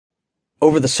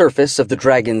Over the surface of the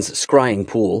dragon's scrying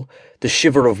pool, the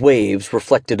shiver of waves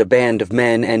reflected a band of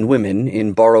men and women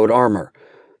in borrowed armor,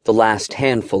 the last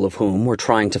handful of whom were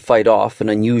trying to fight off an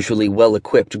unusually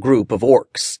well-equipped group of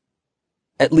orcs.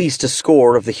 At least a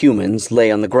score of the humans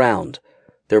lay on the ground,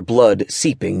 their blood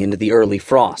seeping into the early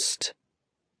frost.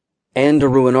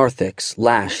 Andaruinarthix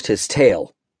lashed his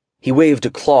tail. He waved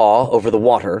a claw over the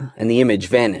water, and the image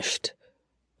vanished.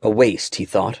 A waste, he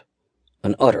thought.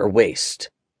 An utter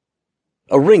waste.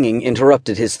 A ringing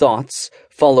interrupted his thoughts,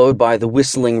 followed by the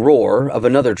whistling roar of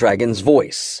another dragon's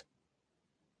voice.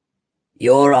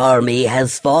 "Your army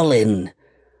has fallen,"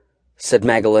 said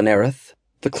Magalanareth,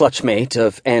 the clutchmate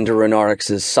of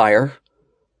Andaruinarix's sire.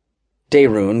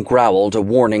 Daerun growled a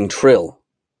warning trill.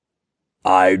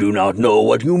 "I do not know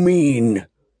what you mean,"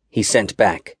 he sent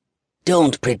back.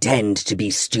 "Don't pretend to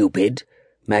be stupid,"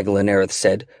 Magalanareth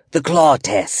said. "The claw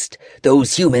test.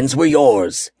 Those humans were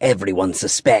yours. Everyone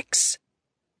suspects."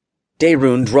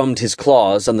 Daerun drummed his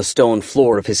claws on the stone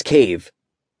floor of his cave.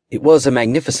 It was a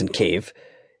magnificent cave,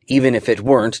 even if it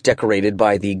weren't decorated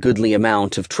by the goodly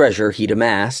amount of treasure he'd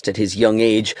amassed at his young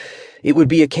age. It would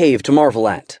be a cave to marvel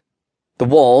at. The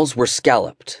walls were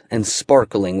scalloped and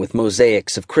sparkling with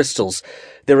mosaics of crystals,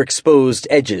 their exposed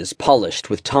edges polished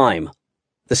with time.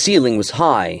 The ceiling was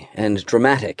high and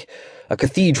dramatic, a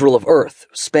cathedral of earth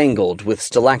spangled with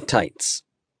stalactites.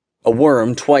 A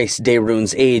worm twice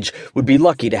Daerun's age would be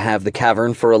lucky to have the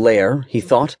cavern for a lair, he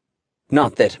thought.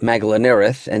 Not that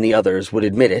Magalanareth and the others would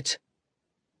admit it.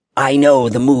 "I know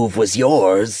the move was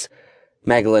yours,"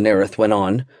 Magalanareth went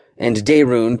on, and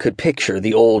Daerun could picture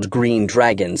the old green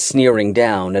dragon sneering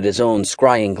down at his own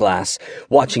scrying glass,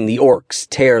 watching the orcs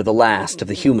tear the last of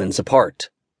the humans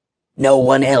apart. "No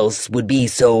one else would be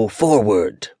so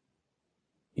forward."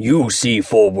 "You see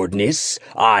forwardness,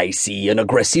 I see an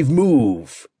aggressive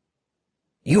move."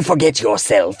 "You forget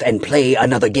yourself and play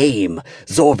another game.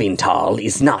 Zorvintal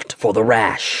is not for the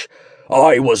rash."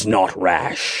 "I was not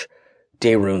rash,"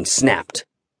 Daerun snapped.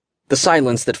 The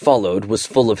silence that followed was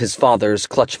full of his father's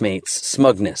clutchmate's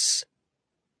smugness.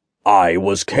 "I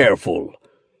was careful,"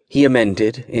 he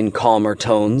amended in calmer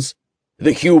tones.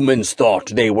 "The humans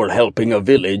thought they were helping a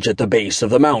village at the base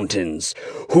of the mountains,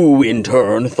 who in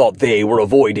turn thought they were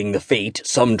avoiding the fate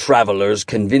some travelers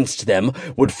convinced them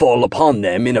would fall upon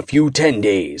them in a few 10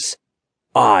 days.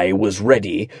 I was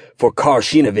ready for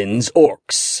Karshinavin's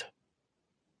orcs."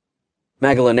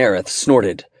 Magalanareth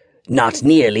snorted. "Not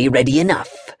nearly ready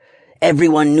enough.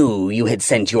 Everyone knew you had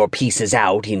sent your pieces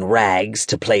out in rags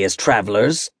to play as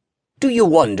travelers. Do you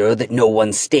wonder that no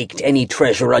one staked any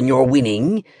treasure on your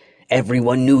winning?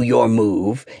 Everyone knew your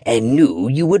move and knew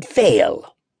you would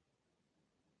fail."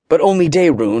 But only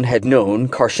Daerun had known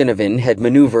Karshinavin had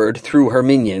maneuvered through her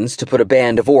minions to put a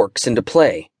band of orcs into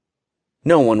play.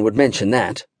 No one would mention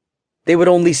that. They would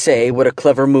only say what a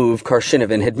clever move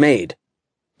Karshinavin had made.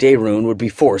 Daerun would be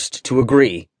forced to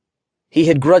agree. He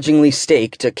had grudgingly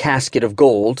staked a casket of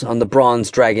gold on the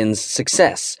bronze dragon's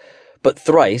success, but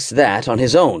thrice that on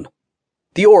his own.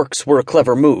 The orcs were a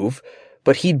clever move,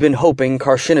 but he'd been hoping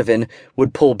Karshinavin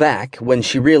would pull back when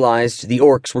she realized the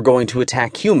orcs were going to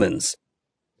attack humans.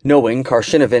 Knowing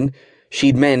Karshinavin,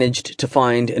 she'd managed to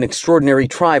find an extraordinary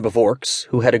tribe of orcs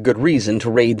who had a good reason to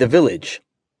raid the village.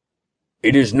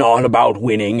 "It is not about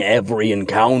winning every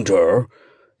encounter,"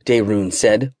 Daerun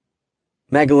said.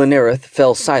 Magalanareth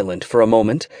fell silent for a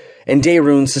moment, and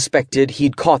Daerun suspected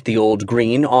he'd caught the old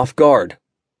green off guard.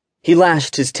 He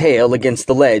lashed his tail against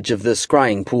the ledge of the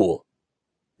scrying pool.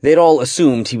 They'd all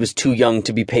assumed he was too young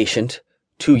to be patient,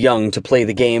 too young to play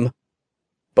the game.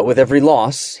 But with every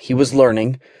loss, he was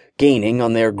learning, gaining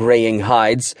on their graying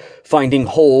hides, finding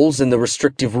holes in the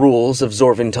restrictive rules of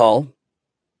Zorvintal.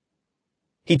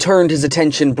 He turned his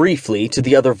attention briefly to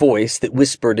the other voice that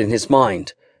whispered in his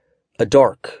mind, a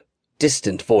dark,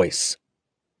 distant voice.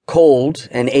 Cold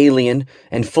and alien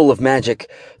and full of magic,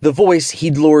 the voice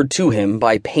he'd lured to him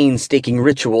by painstaking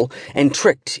ritual and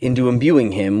tricked into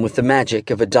imbuing him with the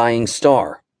magic of a dying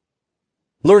star.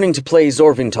 Learning to play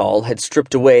Zorvintal had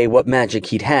stripped away what magic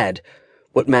he'd had,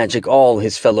 what magic all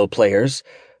his fellow players,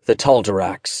 the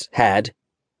Talderacs, had.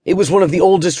 It was one of the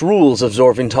oldest rules of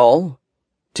Zorvintal.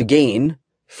 To gain,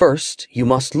 first you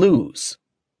must lose.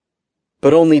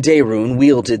 But only Daerun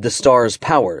wielded the star's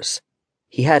powers.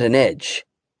 He had an edge.